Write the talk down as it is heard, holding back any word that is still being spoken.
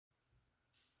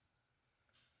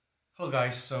Hello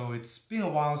guys, so it's been a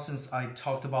while since I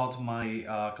talked about my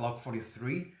Glock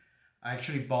 43. I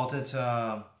actually bought it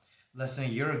less than a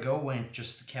year ago when it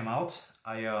just came out.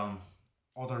 I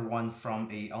ordered one from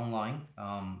a online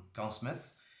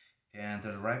gunsmith and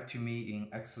it arrived to me in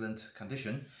excellent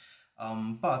condition.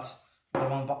 But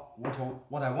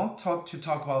what I want to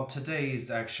talk about today is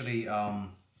actually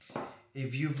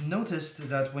if you've noticed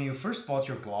that when you first bought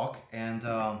your Glock and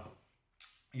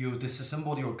you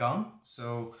disassembled your gun,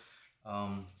 so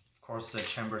of course the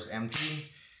chamber is empty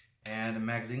and the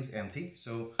magazine's empty.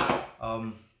 So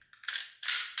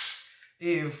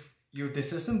if you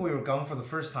disassemble your gun for the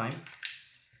first time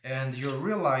and you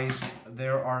realize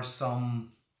there are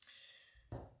some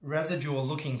residual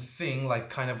looking thing,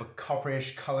 like kind of a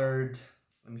copperish colored,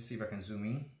 let me see if I can zoom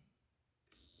in.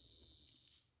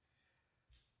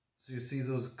 So you see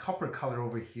those copper color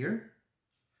over here.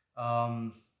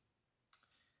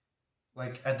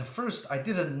 Like at the first, I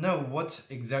didn't know what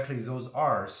exactly those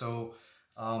are. So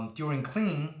during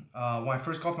cleaning, when I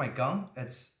first got my gun,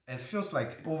 it feels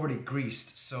like overly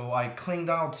greased. So I cleaned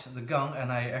out the gun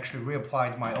and I actually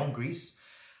reapplied my own grease.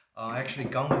 Actually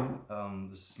gun lube,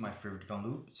 this is my favorite gun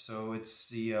lube. So it's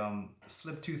the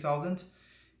Slip 2000.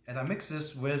 And I mix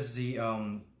this with the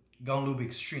Gun Lube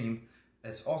Extreme.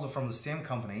 It's also from the same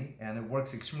company and it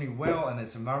works extremely well and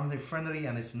it's environmentally friendly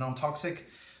and it's non-toxic.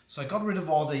 So I got rid of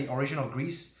all the original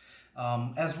grease,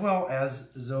 as well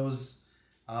as those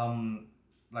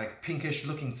like pinkish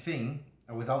looking thing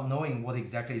without knowing what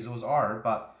exactly those are.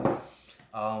 But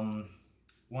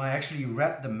when I actually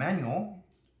read the manual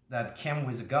that came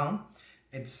with the gun,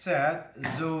 it said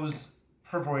those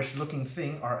purplish looking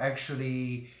thing are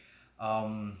actually,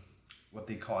 what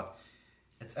they call it,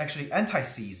 it's actually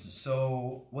anti-seize.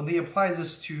 So when they apply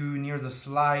this to near the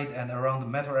slide and around the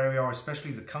metal area, or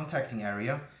especially the contacting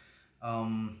area,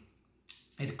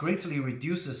 it greatly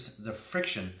reduces the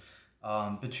friction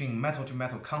between metal to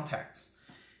metal contacts.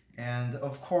 And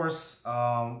of course,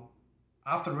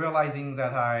 after realizing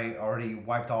that I already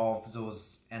wiped off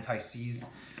those anti-seize,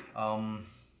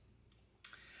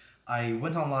 I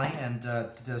went online and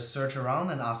did a search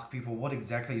around and asked people what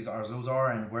exactly those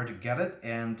are and where to get it.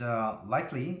 And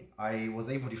likely I was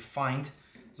able to find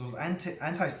those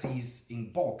anti-seize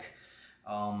in bulk.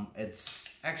 It's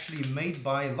actually made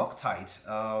by LOCTITE.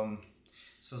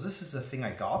 So this is the thing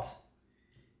I got.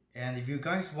 And if you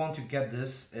guys want to get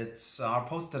this, I'll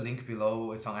post the link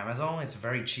below. It's on Amazon. It's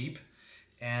very cheap.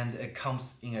 And it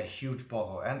comes in a huge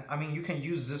bottle. And I mean, you can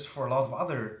use this for a lot of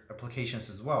other applications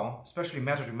as well, especially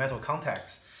metal to metal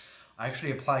contacts. I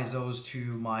actually apply those to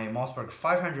my Mossberg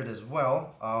 500 as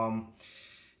well,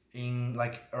 in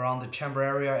like around the chamber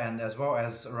area and as well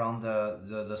as around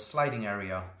the sliding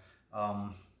area.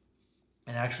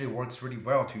 And it actually works really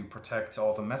well to protect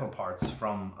all the metal parts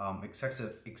from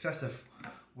excessive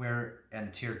wear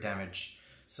and tear damage.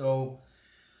 So,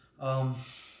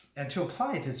 and to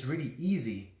apply it is really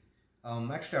easy.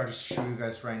 Actually, I'll just show you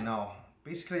guys right now.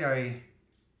 Basically, I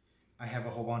have a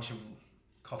whole bunch of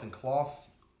cotton cloth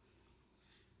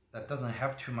that doesn't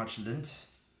have too much lint,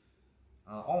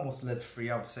 almost lint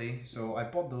free, I would say. So I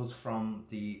bought those from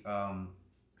the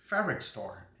fabric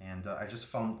store, and I just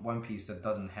found one piece that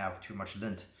doesn't have too much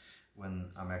lint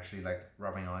when I'm actually like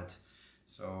rubbing on it.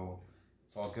 So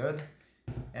it's all good.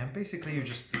 And basically you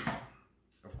just,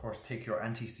 of course, take your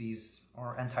anti-seize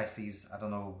or anti-seize. I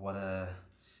don't know what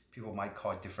people might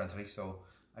call it differently. So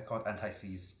I call it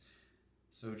anti-seize.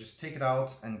 So just take it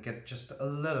out and get just a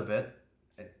little bit.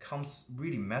 It comes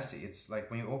really messy. It's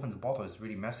like when you open the bottle, it's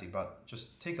really messy, but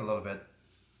just take a little bit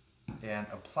and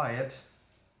apply it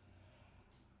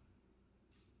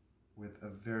with a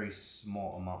very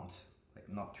small amount, like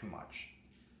not too much.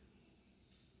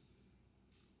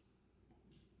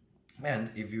 And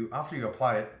if you, after you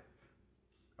apply it,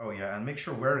 oh yeah, and make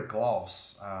sure wear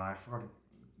gloves. I forgot to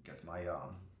get my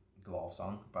gloves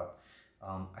on, but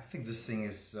I think this thing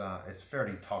is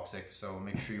fairly toxic, so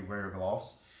make sure you wear your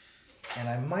gloves. And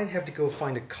I might have to go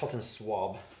find a cotton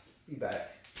swab. Be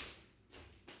back.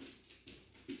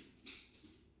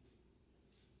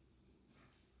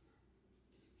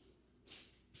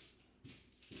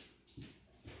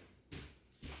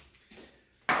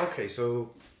 Okay,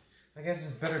 so I guess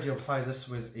it's better to apply this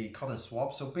with a cotton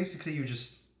swab. So basically you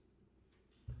just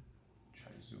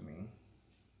try to zoom in.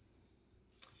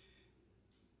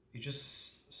 You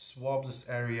just swab this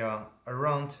area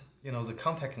around, you know, the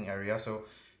contacting area. So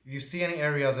if you see any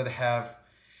area that have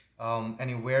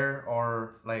any wear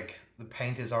or like the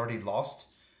paint is already lost,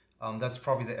 that's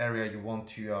probably the area you want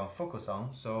to focus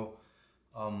on. So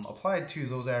apply it to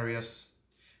those areas.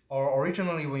 Or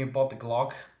originally when you bought the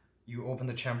Glock, you open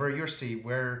the chamber, you'll see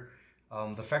where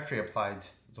the factory applied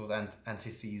those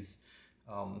anti-seize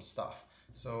stuff.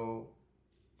 So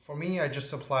for me, I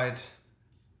just applied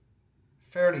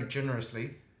fairly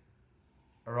generously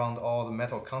around all the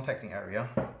metal contacting area.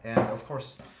 And of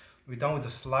course, we're done with the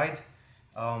slide.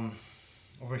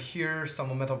 Over here,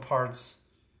 some metal parts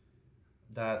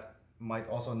that might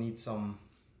also need some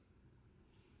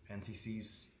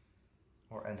anti-seize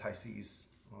or anti-seize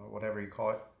or whatever you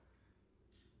call it.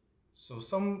 So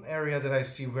some area that I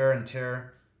see wear and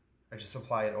tear, I just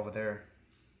apply it over there.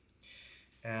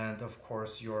 And of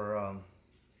course your,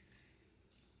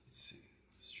 let's see,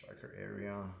 striker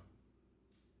area.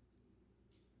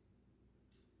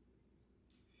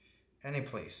 Any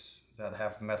place that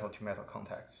have metal to metal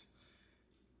contacts.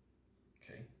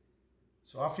 Okay,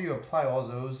 so after you apply all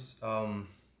those,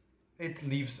 it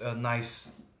leaves a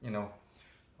nice, you know,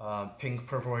 pink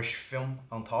purplish film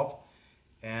on top.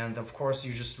 And of course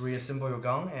you just reassemble your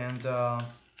gun and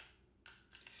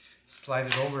slide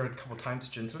it over a couple times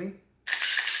gently.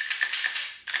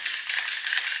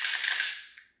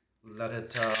 Let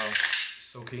it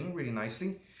soak in really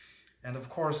nicely. And of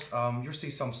course, you'll see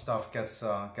some stuff gets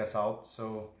out.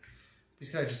 So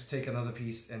basically I just take another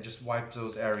piece and just wipe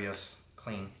those areas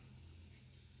clean,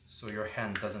 so your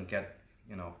hand doesn't get,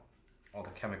 you know, all the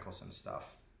chemicals and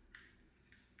stuff.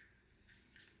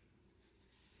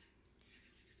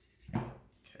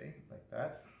 Okay, like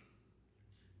that.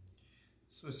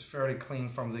 So it's fairly clean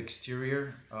from the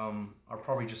exterior. I'll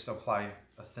probably just apply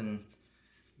a thin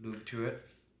lube to it.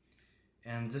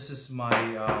 And this is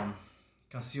my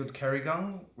concealed carry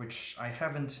gun, which I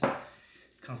haven't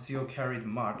concealed carried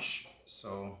much,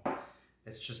 so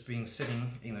it's just been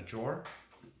sitting in a drawer.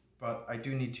 But I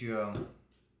do need to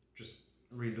just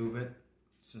re-lube it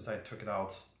since I took it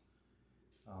out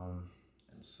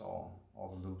and saw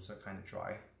all the lubes are kind of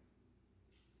dry.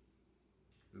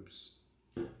 Oops,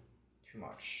 too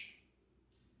much.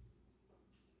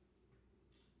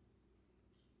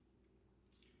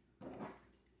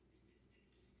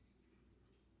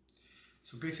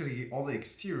 So basically all the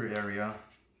exterior area,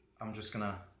 I'm just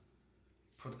gonna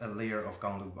put a layer of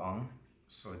gun lube on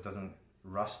so it doesn't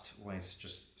rust when it's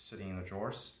just sitting in the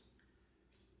drawers.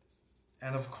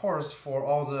 And of course, for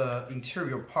all the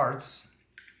interior parts,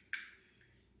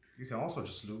 you can also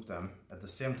just lube them at the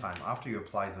same time after you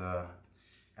apply the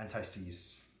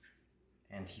anti-seize,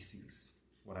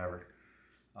 whatever.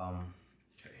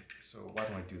 Okay, so why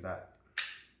don't I do that?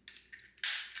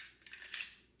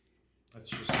 Let's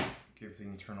just give the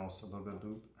internals a little bit of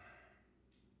lube.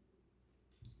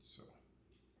 So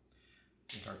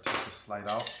I think I'll take the slide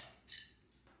out.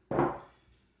 The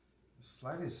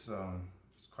slide is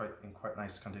it's in quite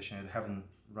nice condition. It haven't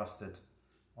rusted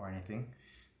or anything.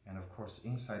 And of course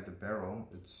inside the barrel,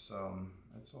 it's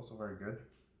also very good.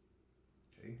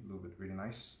 Okay, lube it really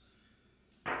nice.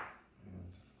 And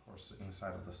of course the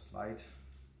inside of the slide.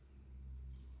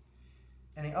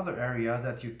 Any other area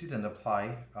that you didn't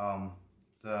apply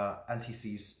the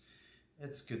anti-seize,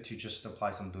 it's good to just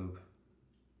apply some lube.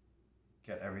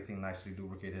 Get everything nicely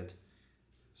lubricated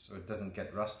so it doesn't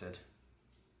get rusted.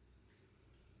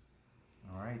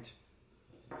 All right.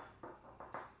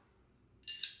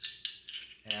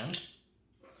 And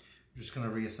I'm just gonna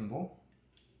reassemble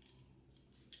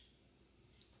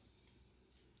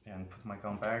and put my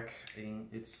gun back in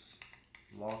its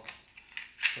lock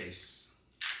case.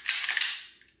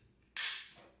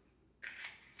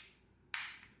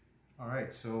 All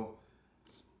right, so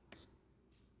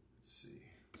let's see.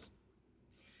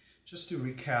 Just to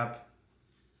recap,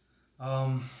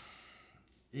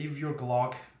 if your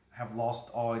Glock have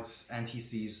lost all its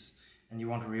anti-seize and you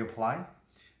want to reapply,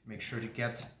 make sure to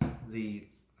get the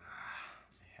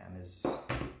hand is,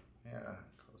 yeah,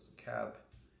 close the cap.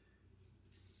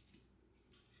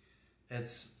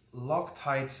 It's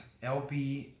LOCTITE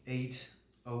LB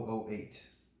 8008.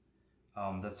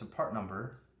 That's a part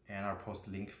number. And I'll post a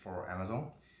link for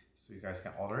Amazon so you guys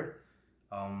can order it.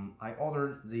 I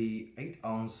ordered the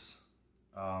 8-ounce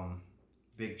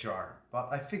big jar, but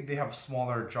I think they have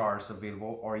smaller jars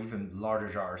available or even larger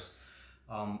jars.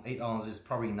 8 ounce is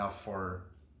probably enough for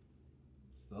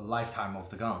the lifetime of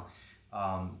the gun.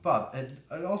 But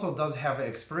it also does have an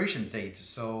expiration date,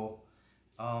 so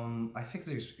I think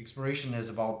the expiration is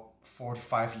about 4 to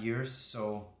 5 years,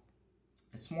 so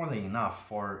it's more than enough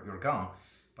for your gun.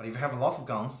 But if you have a lot of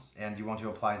guns and you want to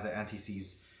apply the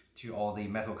anti-seize to all the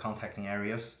metal contacting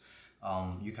areas,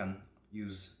 you can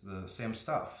use the same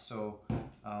stuff. So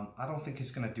I don't think it's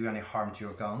going to do any harm to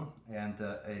your gun, and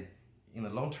in the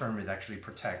long term it actually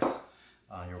protects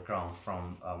your gun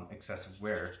from excessive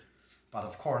wear. But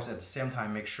of course at the same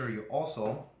time, make sure you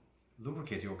also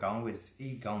lubricate your gun with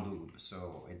a gun lube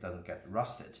so it doesn't get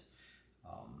rusted.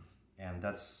 And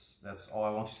that's all I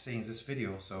want to say in this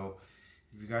video. So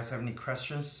if you guys have any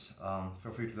questions,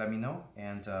 feel free to let me know,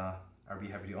 and I'll be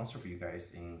happy to answer for you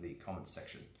guys in the comment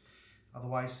section.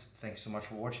 Otherwise, thank you so much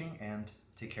for watching and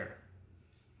take care.